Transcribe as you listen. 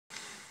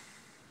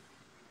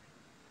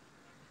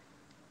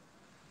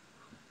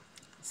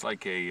It's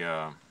like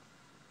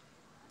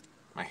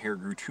my hair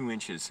grew 2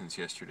 inches since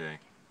yesterday.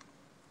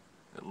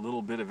 A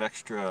little bit of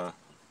extra,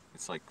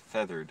 it's like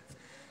feathered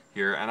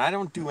here. And I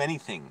don't do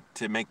anything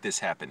to make this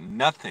happen.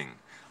 Nothing.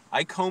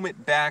 I comb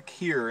it back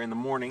here in the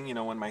morning, you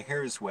know, when my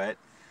hair is wet,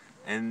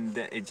 and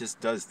it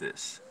just does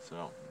this.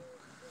 So,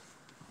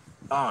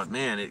 oh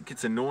man, it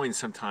gets annoying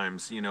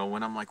sometimes, you know,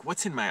 when I'm like,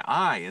 what's in my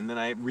eye? And then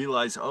I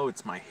realize, oh,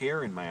 it's my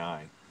hair in my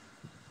eye.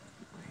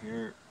 My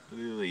hair,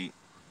 literally,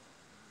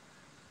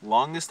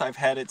 longest I've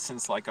had it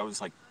since like I was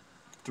like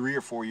 3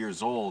 or 4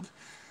 years old.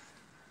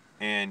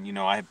 And, you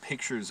know, I have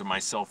pictures of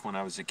myself when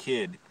I was a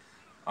kid,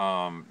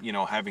 you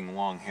know, having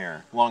long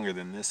hair. Longer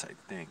than this, I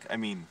think. I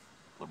mean,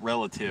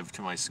 relative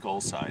to my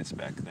skull size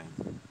back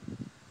then.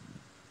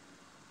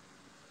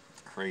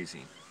 It's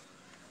crazy.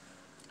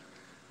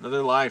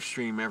 Another live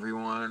stream,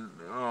 everyone.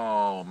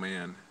 Oh,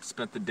 man.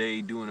 Spent the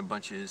day doing a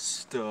bunch of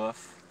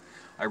stuff.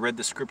 I read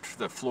the script for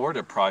the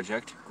Florida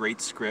project.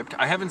 Great script.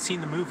 I haven't seen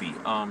the movie.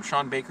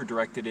 Sean Baker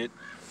directed it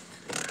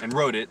and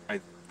wrote it.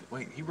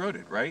 Wait, he wrote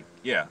it, right?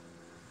 Yeah.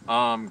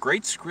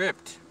 Great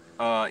script,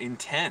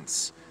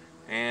 intense,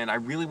 and I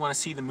really want to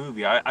see the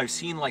movie. I've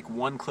seen like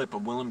one clip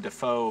of Willem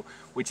Dafoe,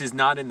 which is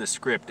not in the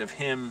script, of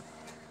him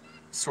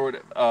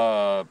sort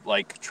of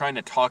like trying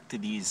to talk to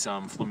these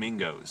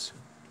flamingos.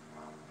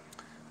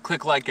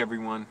 Click like,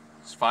 everyone.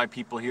 There's 5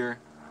 people here.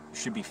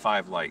 There should be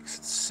 5 likes.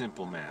 It's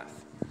simple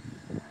math.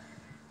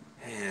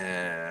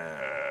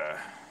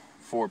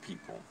 4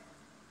 people.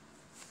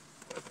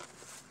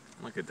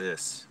 Look at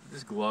this.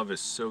 This glove is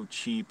so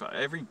cheap.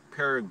 Every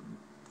pair of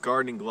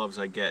gardening gloves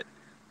I get,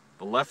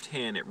 the left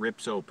hand, it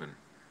rips open.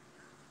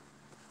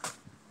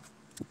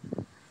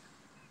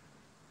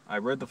 I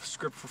read the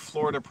script for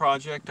Florida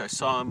Project. I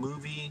saw a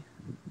movie.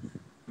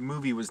 The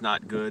movie was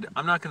not good.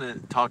 I'm not going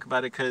to talk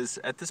about it because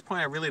at this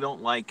point I really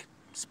don't like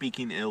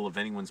speaking ill of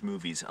anyone's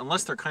movies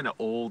unless they're kind of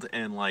old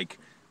and like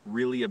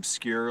really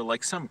obscure,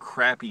 like some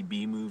crappy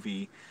B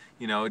movie.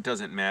 You know, it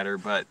doesn't matter,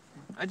 but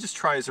I just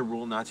try as a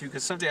rule not to,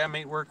 because someday I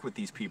may work with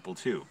these people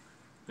too.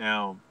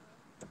 Now,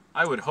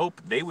 I would hope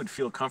they would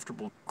feel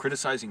comfortable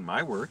criticizing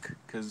my work,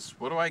 because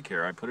what do I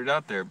care? I put it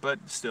out there, but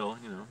still,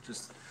 you know,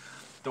 just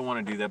don't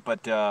want to do that.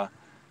 But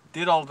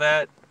did all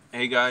that,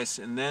 hey guys,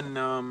 and then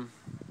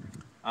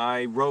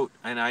I wrote,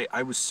 and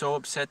I was so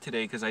upset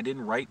today because I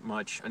didn't write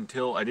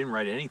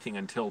anything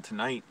until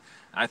tonight.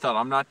 I thought,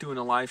 I'm not doing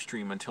a live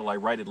stream until I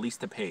write at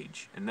least a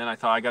page. And then I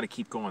thought, I got to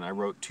keep going. I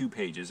wrote 2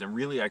 pages, and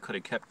really I could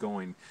have kept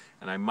going,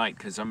 and I might,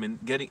 because I'm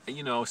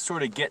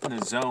sort of getting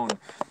the zone,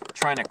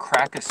 trying to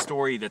crack a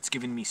story that's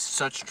given me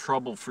such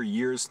trouble for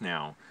years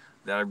now,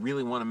 that I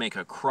really want to make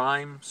a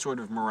crime sort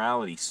of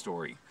morality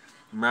story,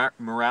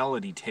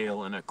 morality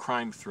tale in a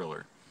crime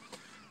thriller.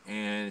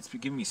 And it's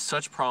been giving me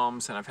such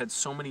problems, and I've had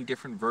so many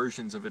different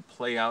versions of it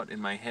play out in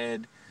my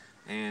head.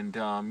 And,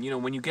 you know,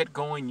 when you get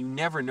going, you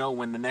never know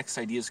when the next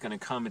idea is going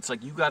to come. It's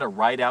like you got to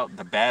write out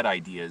the bad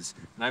ideas.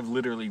 And I've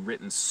literally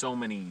written so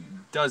many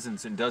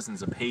dozens and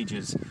dozens of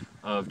pages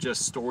of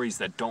just stories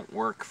that don't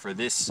work for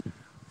this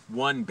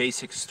one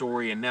basic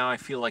story. And now I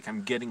feel like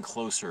I'm getting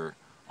closer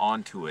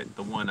onto it,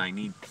 the one I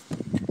need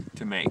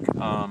to make.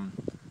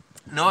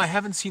 No, I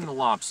haven't seen The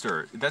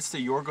Lobster. That's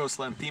the Yorgos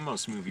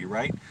Lanthimos movie,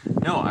 right?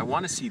 No, I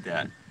want to see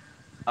that.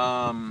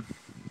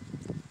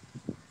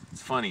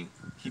 It's funny.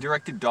 He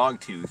directed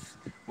Dogtooth,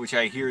 which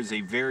I hear is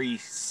a very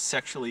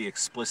sexually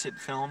explicit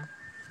film.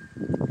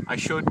 I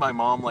showed my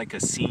mom like a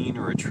scene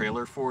or a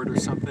trailer for it or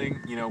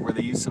something, you know, where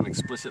they use some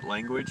explicit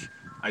language.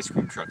 Ice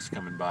cream trucks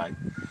coming by,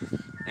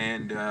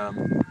 and the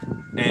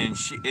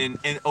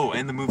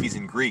movie's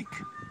in Greek.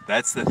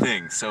 That's the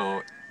thing.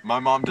 So my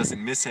mom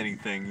doesn't miss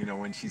anything, you know,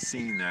 when she's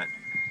seeing that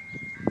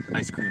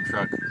ice cream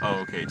truck. Oh,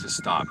 okay, it just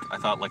stopped. I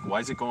thought, like, why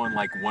is it going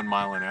like 1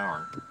 mile an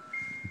hour?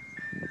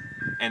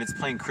 And it's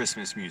playing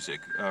Christmas music.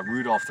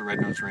 Rudolph the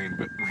Red-Nosed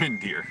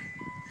Reindeer.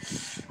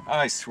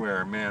 I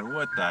swear, man,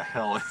 what the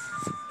hell?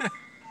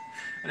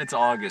 And it's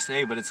August.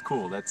 Hey, but it's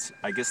cool.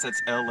 I guess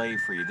that's LA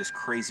for you, this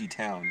crazy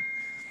town.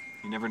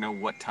 You never know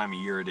what time of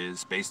year it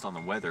is based on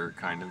the weather,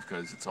 kind of,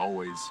 because it's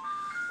always,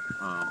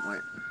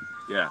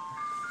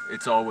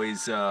 it's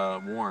always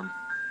warm.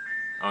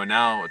 Oh,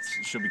 now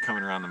she'll be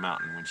coming around the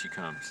mountain when she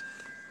comes.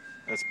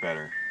 That's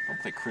better. Don't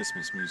play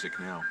Christmas music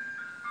now.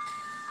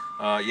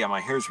 Yeah, my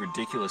hair's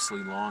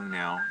ridiculously long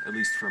now, at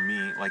least for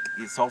me. Like,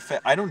 it's all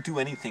I don't do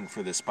anything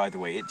for this, by the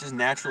way. It just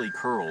naturally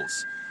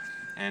curls,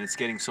 and it's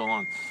getting so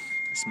long.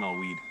 I smell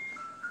weed.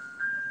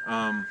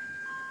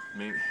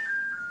 Maybe.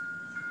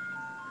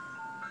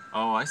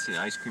 Oh, I see. The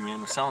ice cream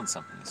man was selling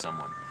something to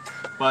someone.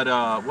 But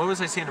what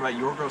was I saying about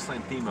Yorgos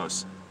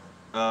Lanthimos?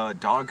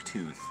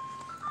 Dogtooth.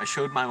 I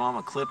showed my mom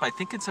a clip. I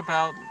think it's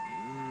about,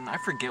 I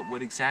forget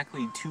what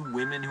exactly, 2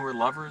 women who are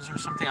lovers or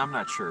something. I'm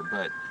not sure,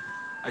 but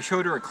I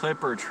showed her a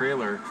clip or a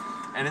trailer,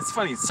 and it's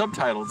funny, it's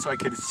subtitled, so I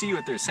could see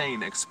what they're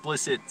saying,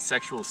 explicit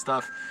sexual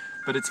stuff.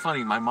 But it's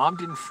funny, my mom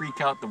didn't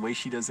freak out the way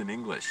she does in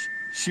English.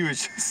 She was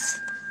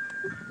just...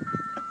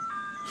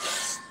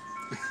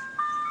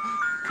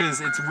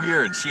 Because it's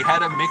weird. She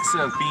had a mix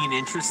of being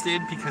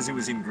interested because it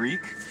was in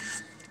Greek,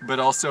 but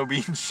also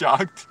being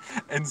shocked.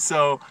 And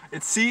so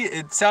it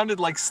sounded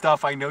like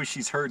stuff I know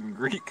she's heard in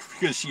Greek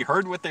because she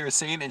heard what they were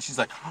saying and she's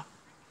like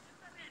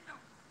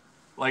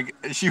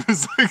she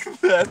was like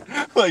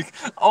that, like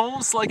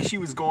almost like she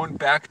was going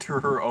back to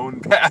her own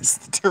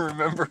past to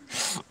remember,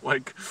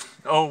 like,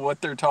 oh,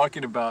 what they're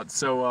talking about.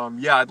 So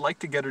yeah, I'd like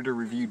to get her to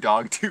review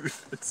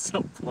Dogtooth at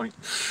some point.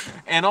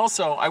 And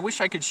also, I wish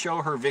I could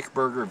show her Vic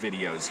Berger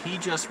videos. He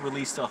just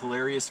released a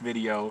hilarious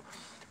video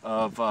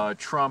of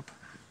Trump,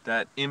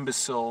 that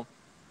imbecile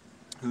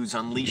who's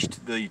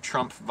unleashed the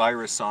Trump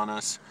virus on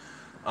us,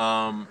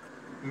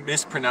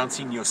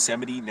 mispronouncing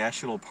Yosemite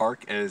National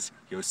Park as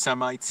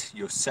Yoseminites,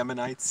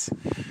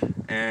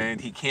 and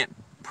he can't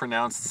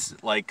pronounce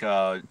like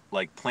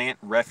plant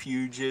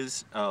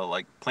refuges, He's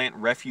like plant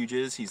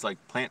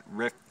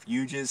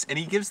refuges, and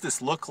he gives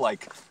this look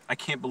like I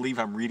can't believe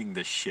I'm reading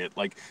this shit.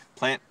 Like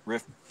plant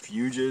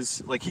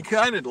refuges, like he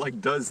kind of like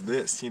does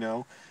this,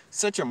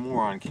 Such a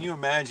moron. Can you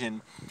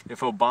imagine if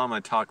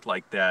Obama talked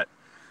like that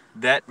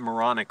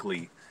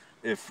moronically?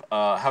 If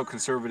how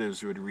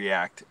conservatives would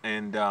react.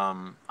 And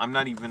I'm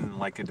not even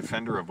like a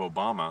defender of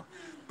Obama,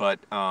 but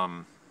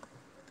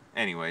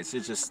anyways,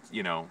 it's just,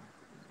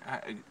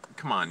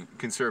 come on,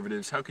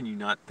 conservatives, how can you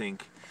not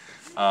think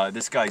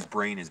this guy's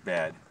brain is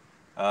bad?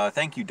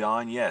 Thank you,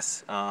 Don.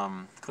 Yes,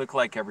 click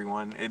like,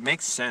 everyone. It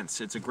makes sense.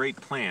 It's a great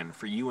plan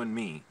for you and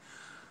me.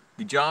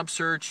 The job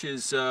search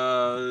is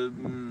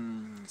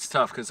it's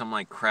tough because I'm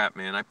like, crap,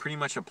 man. I pretty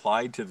much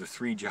applied to the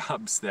 3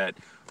 jobs that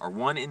are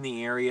one in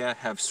the area,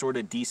 have sort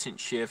of decent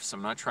shifts.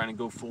 I'm not trying to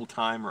go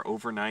full-time or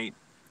overnight,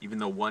 even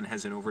though one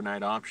has an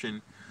overnight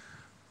option.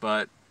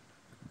 But,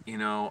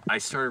 I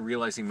started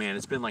realizing, man,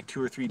 it's been like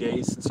 2 or 3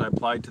 days since I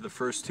applied to the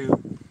first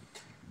 2.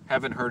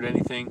 Haven't heard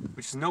anything,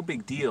 which is no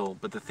big deal.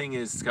 But the thing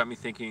is, it's got me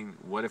thinking,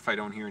 what if I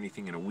don't hear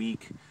anything in a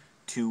week,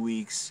 2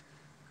 weeks?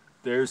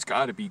 There's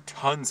got to be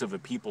tons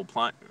of people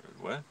applying.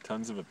 What?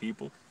 Tons of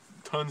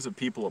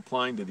people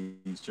applying to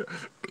these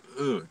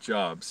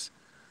jobs.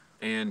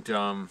 And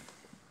I'm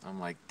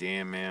like,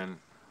 damn, man.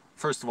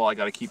 First of all, I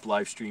got to keep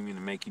live streaming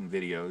and making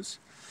videos.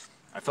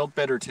 I felt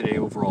better today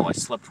overall. I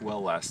slept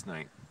well last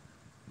night.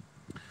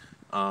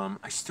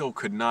 I still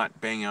could not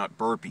bang out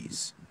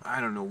burpees. I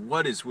don't know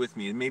what is with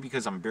me. Maybe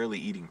because I'm barely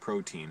eating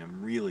protein.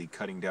 I'm really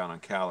cutting down on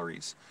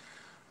calories.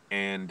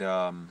 And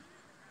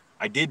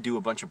I did do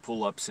a bunch of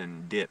pull-ups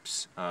and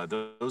dips.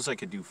 Those I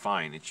could do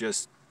fine. It's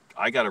just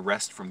I got to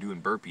rest from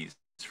doing burpees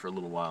for a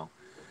little while.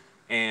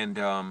 And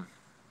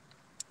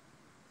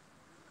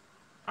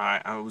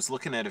I was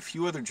looking at a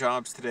few other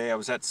jobs today. I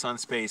was at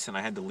Sunspace and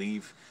I had to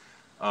leave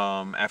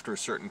after a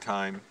certain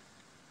time.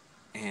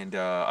 And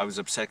I was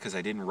upset because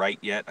I didn't write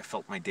yet. I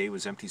felt my day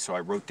was empty, so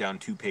I wrote down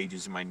 2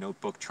 pages in my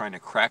notebook trying to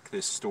crack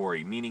this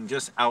story, meaning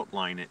just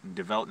outline it and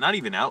develop, not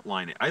even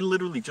outline it. I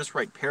literally just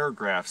write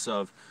paragraphs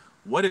of,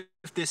 what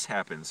if this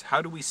happens?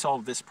 How do we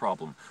solve this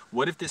problem?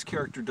 What if this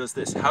character does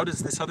this? How does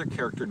this other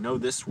character know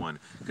this one?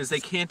 Because they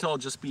can't all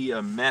just be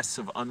a mess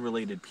of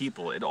unrelated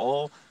people. It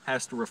all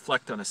has to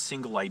reflect on a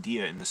single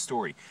idea in the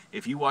story.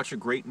 If you watch a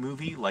great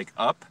movie like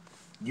Up,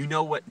 you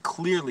know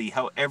clearly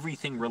how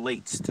everything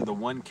relates to the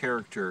one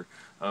character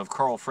of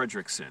Carl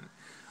Fredricksen.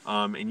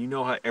 And you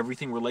know how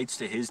everything relates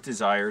to his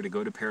desire to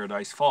go to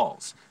Paradise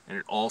Falls. And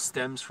it all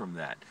stems from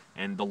that.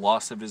 And the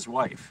loss of his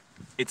wife.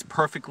 It's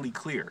perfectly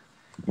clear.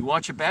 You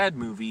watch a bad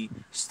movie,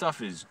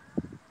 stuff is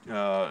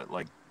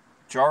like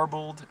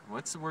jarbled.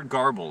 What's the word?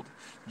 Garbled.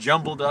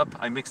 Jumbled up.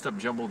 I mixed up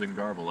jumbled and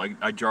garbled.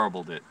 I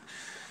jarbled it.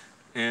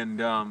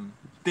 And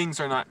things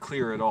are not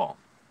clear at all.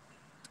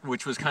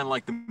 Which was kind of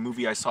like the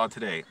movie I saw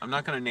today. I'm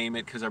not going to name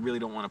it because I really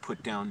don't want to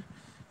put down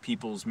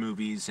people's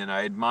movies, and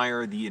I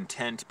admire the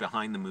intent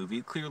behind the movie.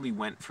 It clearly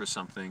went for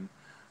something.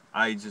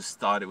 I just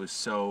thought it was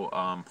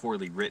so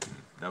poorly written.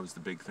 That was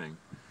the big thing.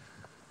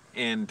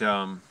 And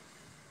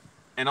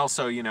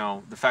also,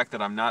 the fact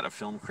that I'm not a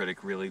film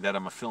critic, really, that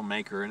I'm a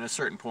filmmaker, and at a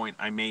certain point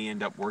I may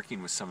end up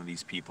working with some of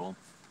these people.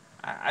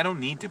 I don't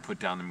need to put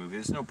down the movie.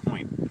 There's no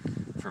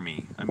point for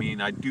me. I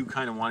mean, I do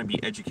kind of want to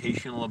be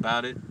educational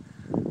about it.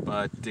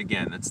 But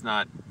again, it's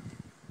not,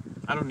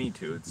 I don't need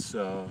to. It's,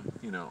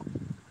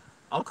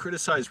 I'll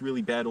criticize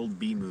really bad old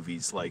B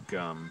movies like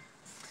The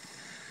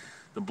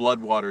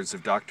Blood Waters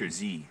of Dr.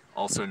 Z,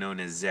 also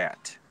known as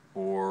Zat,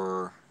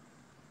 or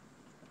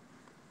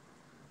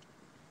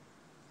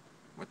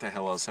what the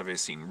hell else have I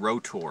seen?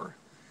 Rotor.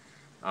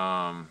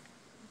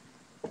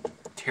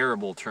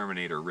 Terrible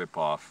Terminator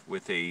ripoff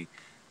with a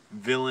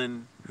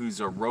villain who's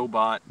a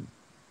robot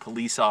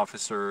police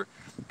officer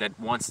that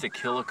wants to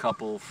kill a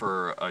couple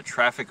for a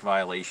traffic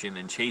violation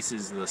and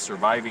chases the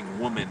surviving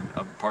woman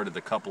of part of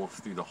the couple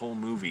through the whole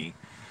movie.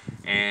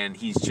 And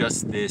he's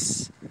just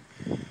this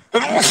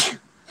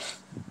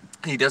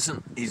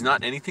he's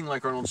not anything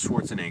like Arnold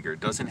Schwarzenegger,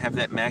 doesn't have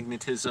that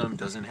magnetism,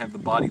 doesn't have the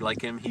body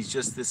like him. He's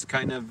just this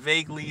kind of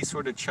vaguely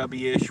sort of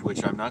chubby-ish,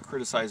 which I'm not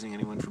criticizing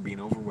anyone for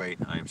being overweight.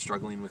 I am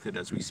struggling with it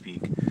as we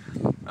speak.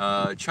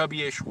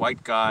 Chubby-ish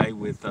white guy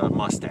with a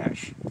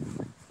mustache.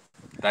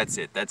 That's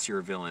it. That's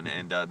your villain.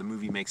 And the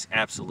movie makes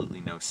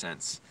absolutely no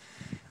sense.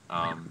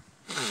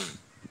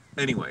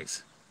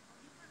 Anyways,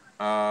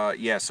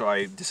 Yeah, so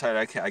I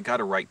decided I got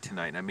to write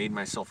tonight. I made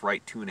myself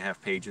write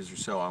 2.5 pages or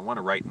so. I want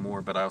to write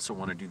more, but I also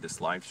want to do this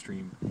live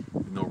stream,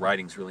 even though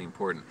writing's really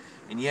important.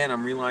 And yet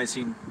I'm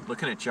realizing,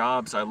 looking at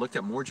jobs, I looked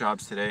at more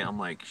jobs today. I'm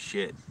like,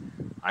 shit.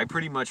 I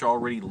pretty much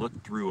already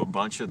looked through a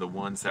bunch of the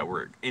ones that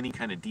were any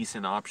kind of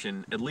decent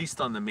option, at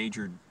least on the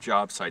major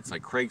job sites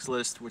like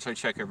Craigslist, which I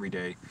check every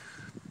day.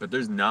 But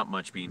there's not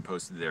much being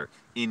posted there.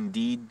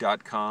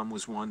 Indeed.com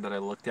was one that I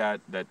looked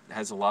at that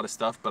has a lot of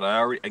stuff, but I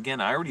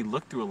already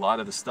looked through a lot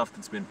of the stuff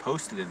that's been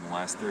posted in the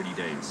last 30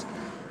 days.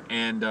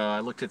 And I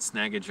looked at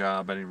Snag a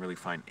Job. I didn't really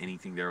find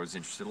anything there I was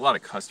interested in. A lot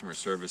of customer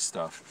service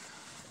stuff.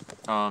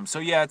 So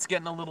yeah, it's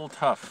getting a little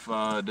tough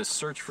to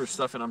search for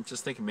stuff, and I'm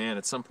just thinking, man,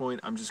 at some point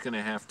I'm just going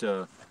to have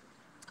to,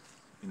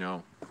 you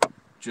know,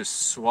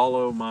 just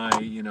swallow my,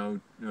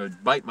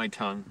 bite my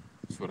tongue,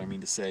 is what I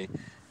mean to say,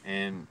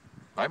 and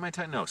bite my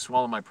tongue, no,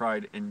 swallow my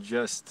pride, and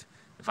just,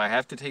 if I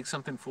have to take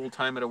something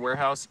full-time at a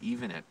warehouse,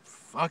 even at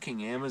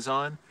fucking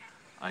Amazon,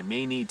 I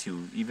may need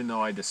to, even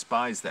though I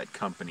despise that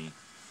company.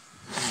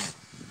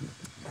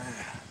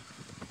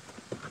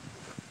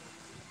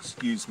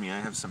 Excuse me, I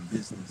have some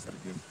business to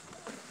do.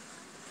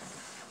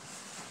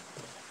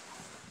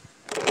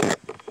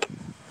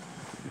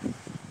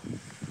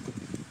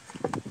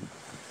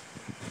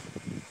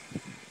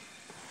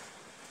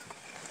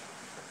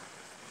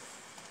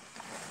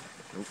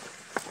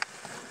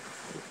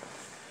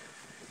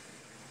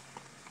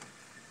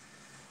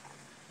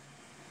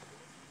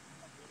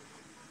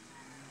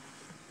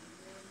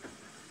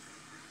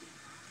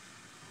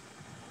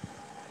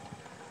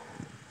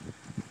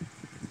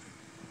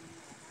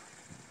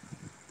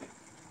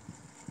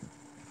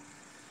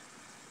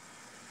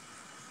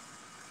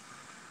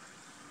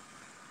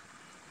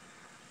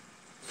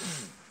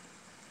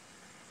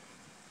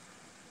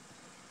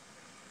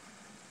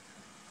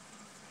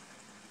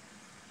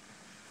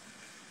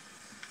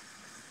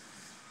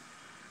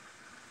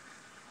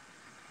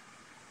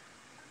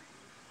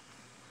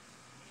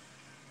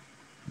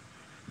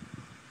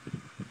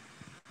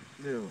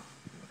 No.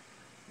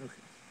 Okay.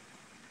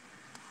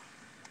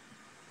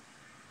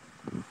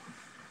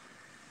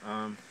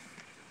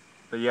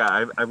 But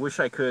yeah, I wish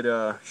I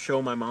could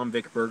show my mom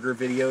Vic Berger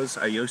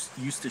videos. I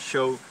used to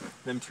show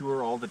them to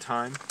her all the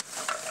time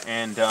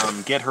and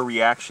get her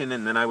reaction,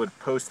 and then I would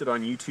post it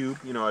on YouTube.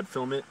 I'd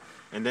film it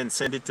and then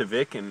send it to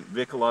Vic, and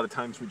Vic a lot of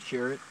times would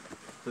share it.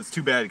 So it's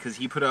too bad because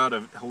he put out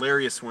a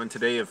hilarious one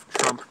today of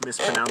Trump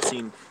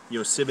mispronouncing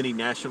Yosemite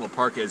National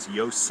Park as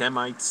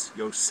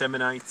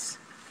Yoseminites.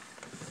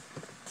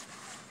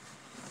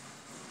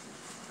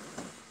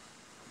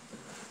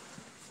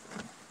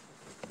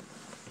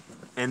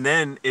 And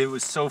then it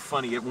was so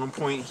funny. At one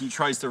point, he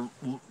tries to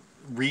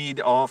read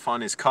off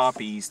on his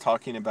copy. He's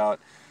talking about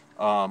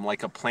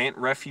like a plant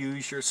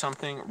refuge or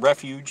something,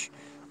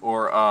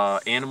 or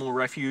animal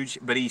refuge.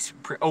 But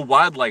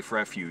wildlife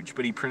refuge.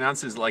 But he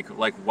pronounces like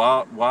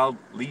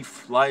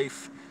wildlife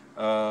life,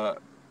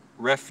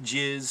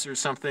 refuges or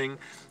something.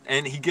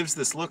 And he gives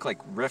this look like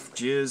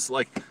refuges,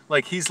 like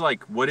he's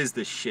like, what is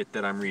this shit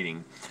that I'm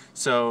reading?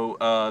 So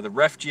the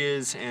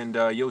refuges and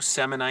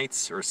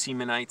Yoseminites, or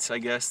Semenites, I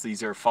guess.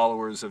 These are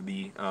followers of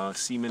the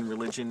Semen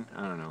religion.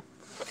 I don't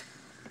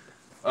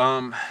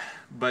know.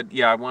 But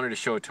yeah, I wanted to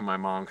show it to my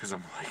mom because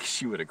I'm like,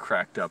 she would have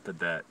cracked up at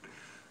that.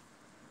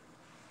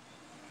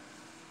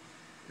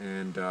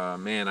 And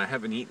man, I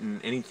haven't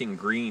eaten anything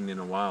green in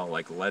a while,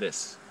 like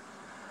lettuce.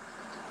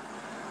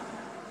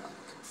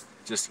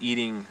 Just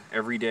eating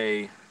every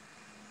day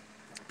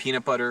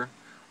peanut butter.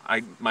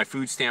 My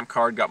food stamp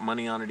card got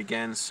money on it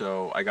again,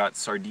 so I got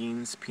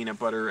sardines, peanut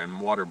butter, and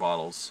water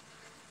bottles.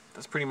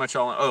 That's pretty much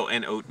all. Oh,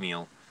 and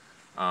oatmeal.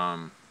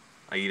 I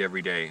eat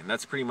every day, and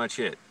that's pretty much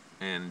it.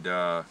 And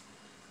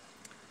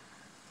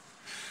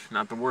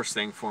not the worst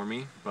thing for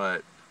me,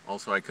 but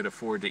also I could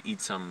afford to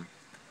eat some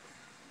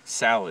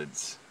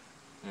salads,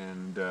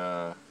 and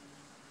I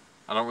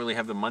don't really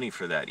have the money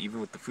for that. Even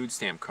with the food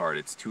stamp card,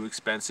 it's too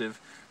expensive.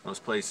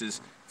 Most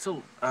places.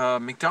 So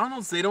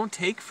McDonald's, they don't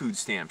take food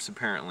stamps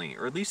apparently,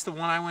 or at least the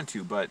one I went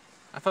to. But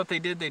I thought they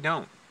did. They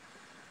don't.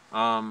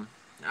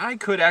 I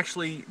could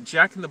actually.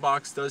 Jack in the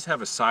Box does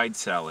have a side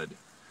salad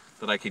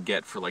that I could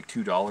get for like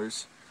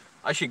 $2.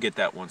 I should get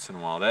that once in a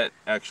while. That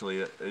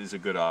actually is a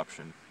good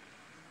option.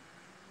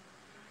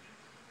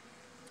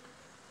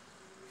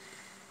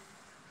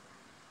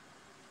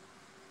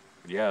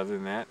 Yeah. Other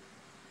than that,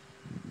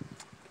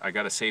 I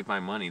gotta save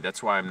my money.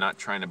 That's why I'm not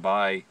trying to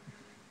buy,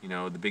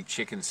 the big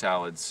chicken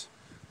salads,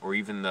 or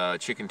even the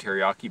chicken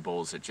teriyaki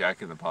bowls at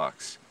Jack in the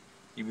Box.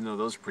 Even though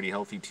those are pretty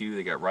healthy too.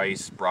 They got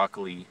rice,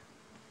 broccoli,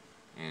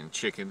 and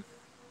chicken.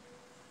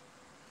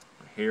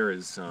 My hair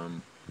is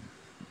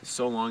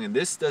so long, and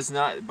this does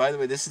not. By the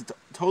way, this is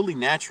totally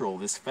natural.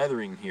 This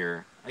feathering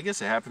here. I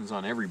guess it happens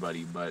on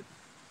everybody, but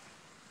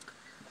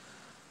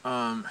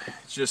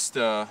just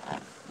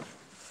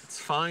it's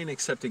fine,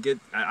 except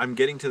I'm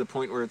getting to the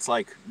point where it's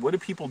like, what do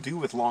people do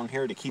with long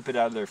hair to keep it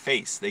out of their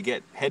face? They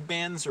get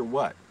headbands or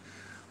what?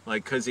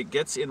 Like, because it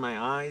gets in my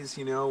eyes,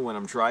 when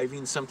I'm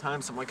driving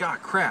sometimes. I'm like, ah,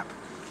 crap.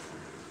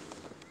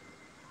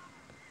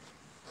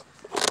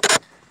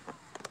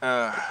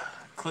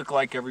 Click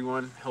like,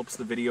 everyone. Helps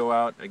the video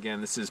out.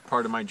 Again, this is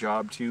part of my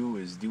job too,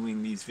 is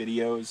doing these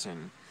videos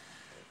and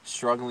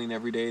struggling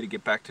every day to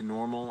get back to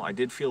normal. I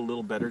did feel a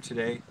little better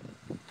today.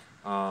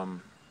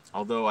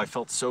 Although I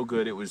felt so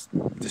good, it was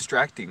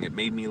distracting. It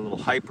made me a little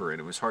hyper, and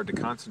it was hard to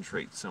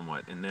concentrate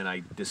somewhat. And then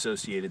I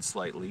dissociated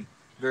slightly,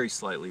 very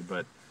slightly,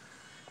 but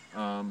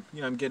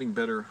yeah, I'm getting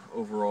better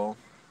overall.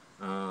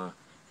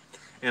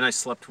 And I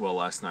slept well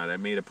last night. I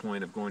made a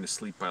point of going to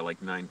sleep by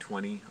like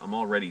 9:20. I'm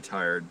already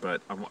tired,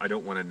 but I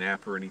don't want to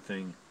nap or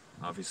anything.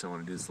 Obviously, I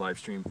want to do this live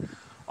stream.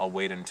 I'll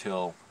wait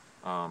until,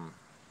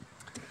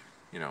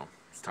 you know,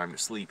 it's time to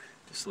sleep.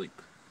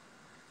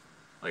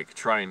 Like,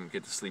 try and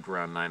get to sleep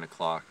around 9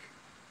 o'clock.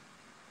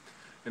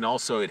 And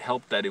also, it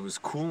helped that it was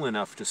cool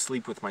enough to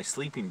sleep with my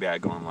sleeping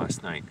bag on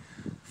last night.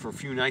 For a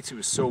few nights, it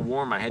was so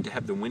warm, I had to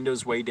have the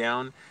windows way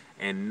down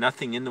and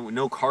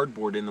no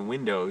cardboard in the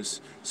windows.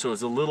 So it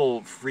was a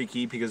little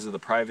freaky because of the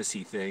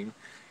privacy thing.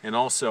 And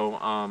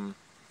also,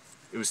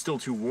 it was still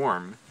too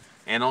warm.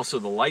 And also,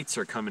 the lights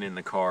are coming in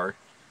the car,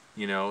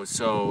 you know,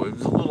 so it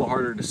was a little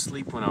harder to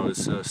sleep when I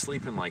was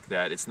sleeping like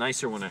that. It's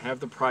nicer when I have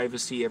the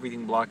privacy,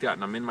 everything blocked out,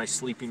 and I'm in my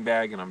sleeping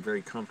bag and I'm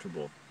very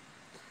comfortable.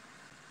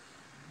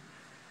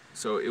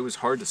 So it was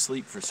hard to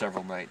sleep for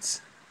several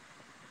nights.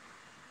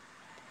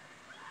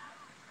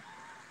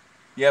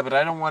 Yeah, but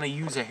I don't want to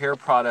use a hair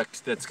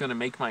product that's going to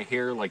make my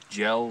hair like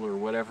gel or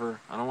whatever.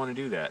 I don't want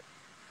to do that.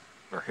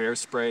 Or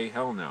hairspray,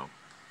 hell no.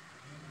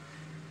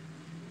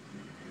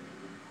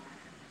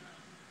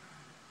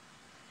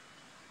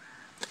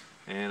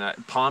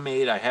 And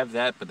pomade, I have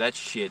that, but that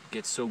shit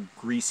gets so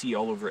greasy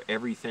all over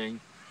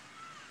everything.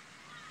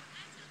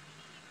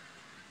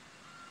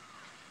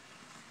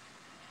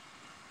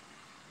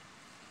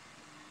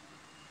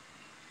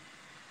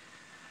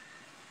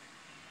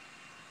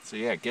 So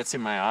yeah, it gets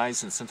in my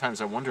eyes, and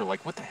sometimes I wonder,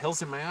 like, what the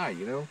hell's in my eye,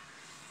 you know?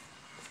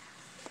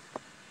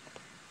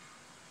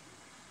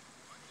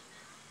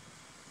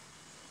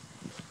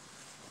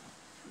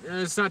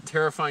 It's not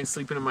terrifying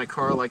sleeping in my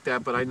car like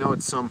that, but I know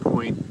at some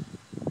point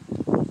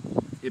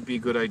it'd be a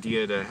good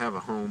idea to have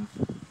a home.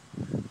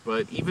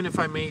 But even if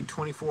I made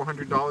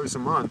 $2,400 a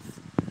month,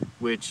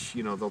 which,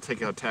 you know, they'll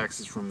take out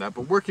taxes from that,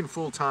 but working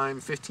full-time,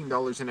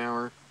 $15 an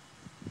hour,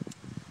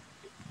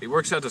 it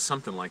works out to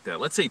something like that.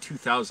 Let's say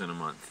 $2,000 a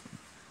month.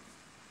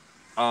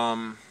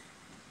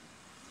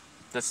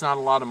 That's not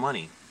a lot of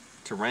money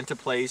to rent a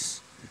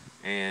place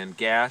and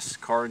gas,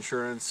 car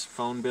insurance,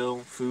 phone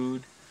bill,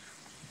 food,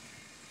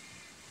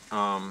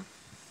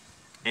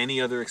 any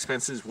other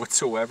expenses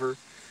whatsoever,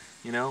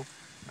 you know.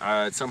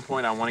 At some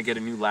point I want to get a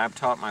new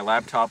laptop. My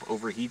laptop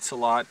overheats a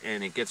lot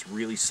and it gets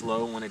really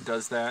slow when it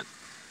does that.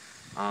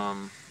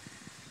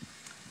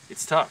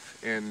 It's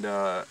tough. And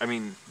I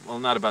mean, well,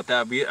 not about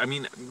that, but I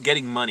mean,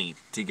 getting money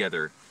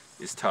together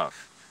is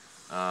tough.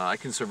 I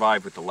can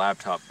survive with the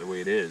laptop the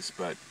way it is,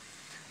 but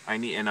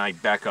I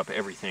back up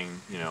everything,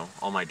 you know,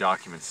 all my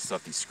documents and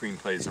stuff, these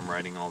screenplays I'm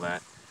writing, all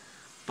that.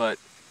 But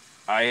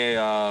you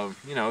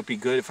know, it'd be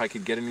good if I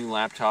could get a new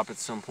laptop at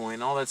some point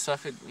and all that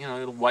stuff. You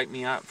know, it'll wipe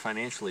me out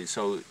financially.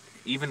 So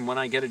even when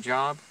I get a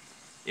job,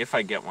 if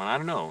I get one, I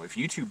don't know. If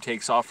YouTube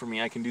takes off for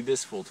me, I can do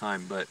this full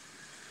time. But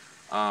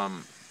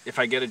if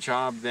I get a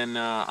job, then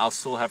I'll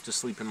still have to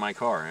sleep in my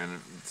car,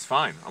 and it's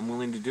fine. I'm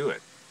willing to do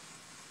it.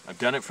 I've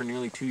done it for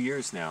nearly 2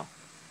 years now.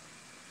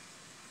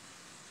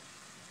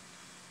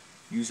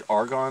 Use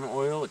argan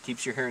oil. It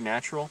keeps your hair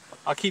natural.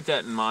 I'll keep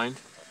that in mind.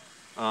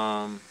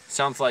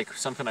 Sounds like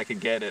something I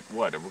could get at,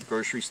 what, a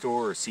grocery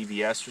store or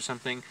CVS or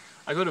something.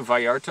 I go to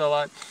Vallarta a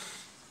lot,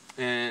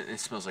 and it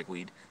smells like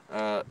weed.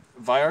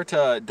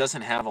 Vallarta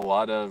doesn't have a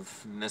lot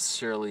of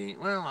necessarily,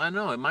 well, I don't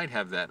know, it might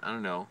have that, I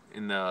don't know.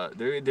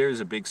 There's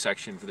a big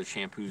section for the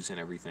shampoos and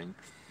everything.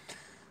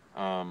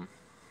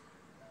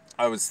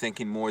 I was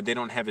thinking more, they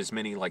don't have as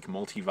many like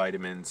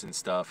multivitamins and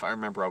stuff. I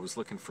remember I was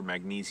looking for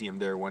magnesium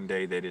there one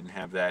day, they didn't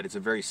have that. It's a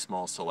very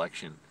small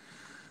selection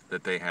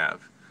that they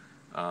have.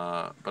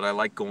 But I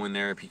like going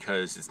there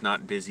because it's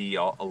not busy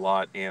a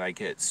lot, and I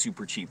get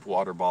super cheap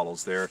water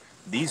bottles there.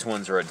 These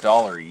ones are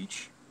 $1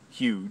 each,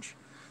 huge,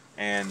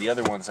 and the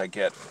other ones I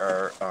get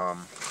are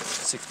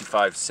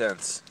 65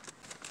 cents.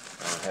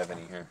 I don't have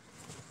any here.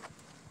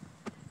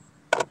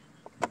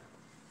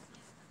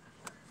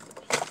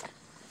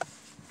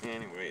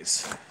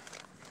 Anyways,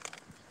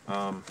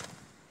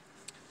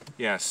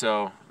 yeah,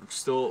 so I'm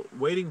still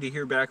waiting to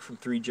hear back from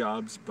 3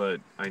 jobs,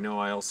 but I know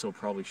I also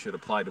probably should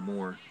apply to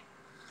more,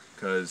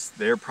 because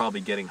they're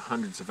probably getting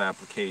hundreds of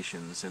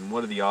applications, and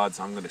what are the odds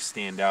I'm going to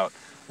stand out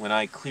when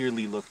I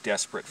clearly look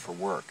desperate for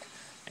work?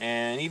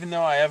 And even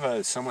though I have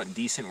a somewhat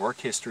decent work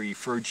history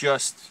for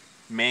just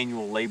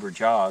manual labor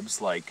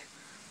jobs like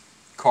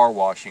car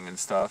washing and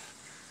stuff,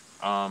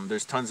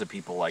 there's tons of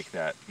people like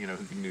that, you know,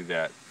 who can do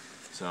that.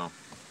 So,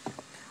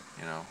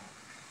 you know,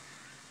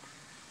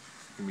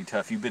 it's going to be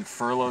tough. You've been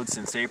furloughed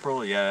since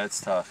April? Yeah, that's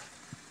tough.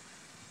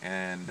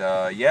 And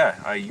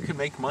yeah, you can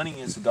make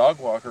money as a dog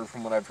walker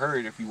from what I've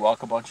heard if you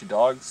walk a bunch of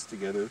dogs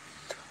together.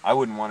 I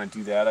wouldn't want to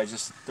do that. I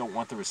just don't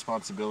want the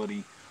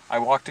responsibility. I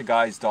walked a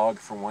guy's dog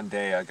for one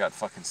day. I got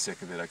fucking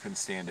sick of it. I couldn't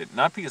stand it.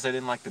 Not because I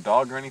didn't like the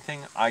dog or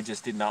anything. I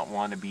just did not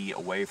want to be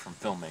away from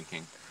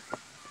filmmaking.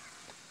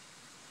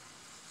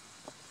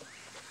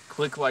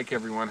 Click like,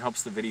 everyone.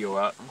 Helps the video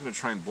out. I'm going to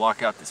try and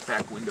block out this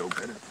back window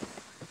better.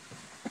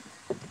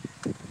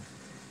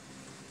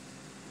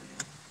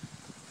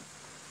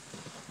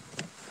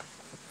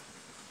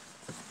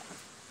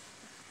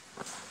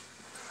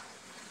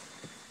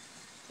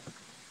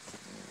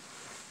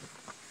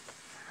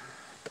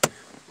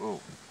 Whoa.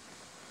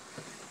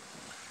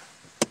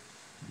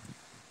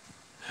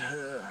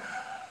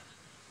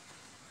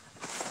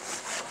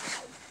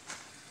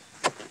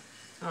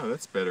 Oh,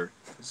 that's better.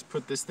 Just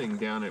put this thing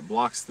down. It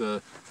blocks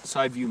the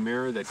side view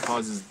mirror that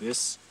causes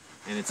this,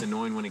 and it's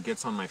annoying when it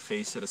gets on my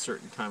face at a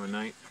certain time of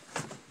night.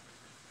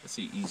 That's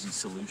the easy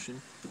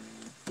solution.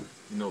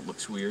 You know, it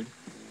looks weird.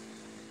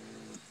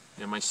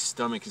 And my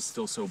stomach is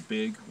still so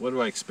big. What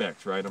do I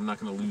expect, right? I'm not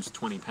going to lose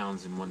 20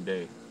 pounds in one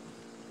day.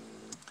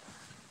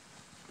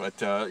 But,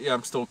 yeah,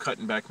 I'm still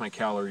cutting back my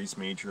calories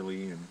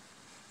majorly and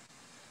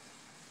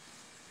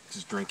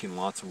just drinking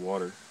lots of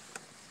water.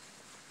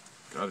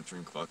 Gotta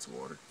drink lots of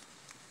water.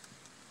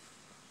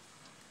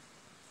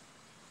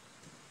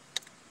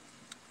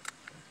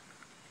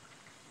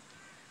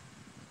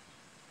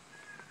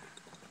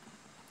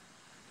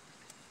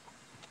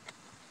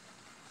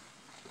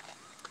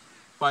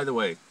 By the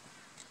way,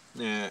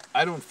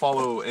 I don't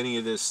follow any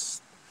of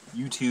this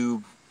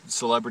YouTube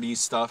celebrity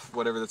stuff,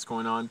 whatever that's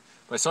going on.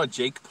 But I saw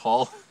Jake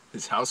Paul,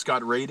 his house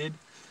got raided,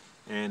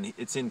 and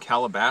it's in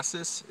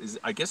Calabasas.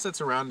 I guess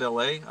that's around LA.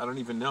 I don't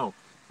even know.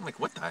 I'm like,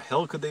 what the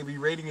hell could they be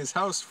raiding his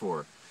house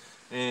for?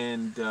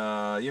 And,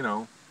 you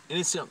know,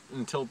 innocent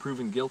until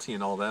proven guilty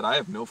and all that. I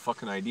have no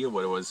fucking idea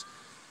what it was.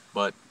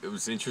 But it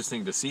was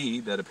interesting to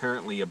see that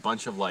apparently a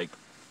bunch of, like,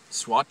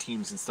 SWAT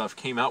teams and stuff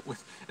came out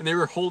with, and they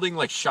were holding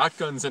like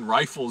shotguns and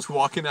rifles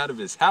walking out of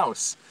his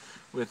house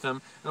with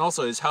them. And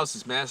also his house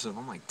is massive.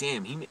 I'm like,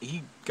 damn,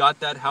 he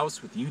got that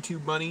house with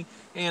YouTube money,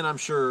 and I'm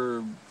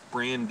sure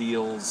brand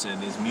deals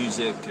and his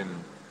music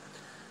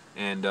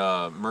and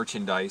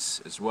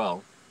merchandise as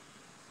well.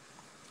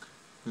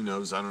 Who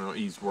knows? I don't know.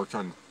 He's worked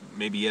on,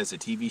 maybe he has a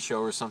TV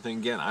show or something.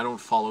 Again, I don't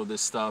follow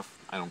this stuff.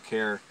 I don't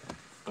care.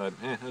 But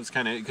it was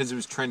kind of, because it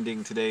was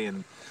trending today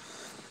and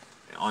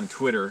on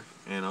Twitter,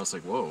 and I was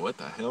like, whoa, what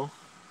the hell?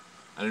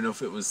 I don't know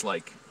if it was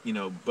like, you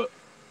know, but,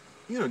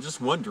 you know, just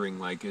wondering,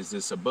 like, is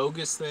this a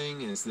bogus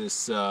thing? Is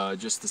this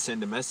just to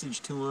send a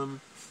message to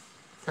him?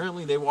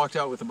 Apparently they walked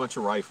out with a bunch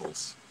of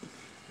rifles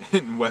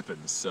and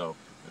weapons, so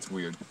that's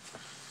weird.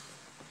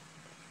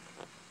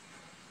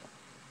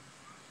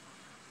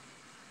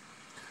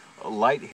 A light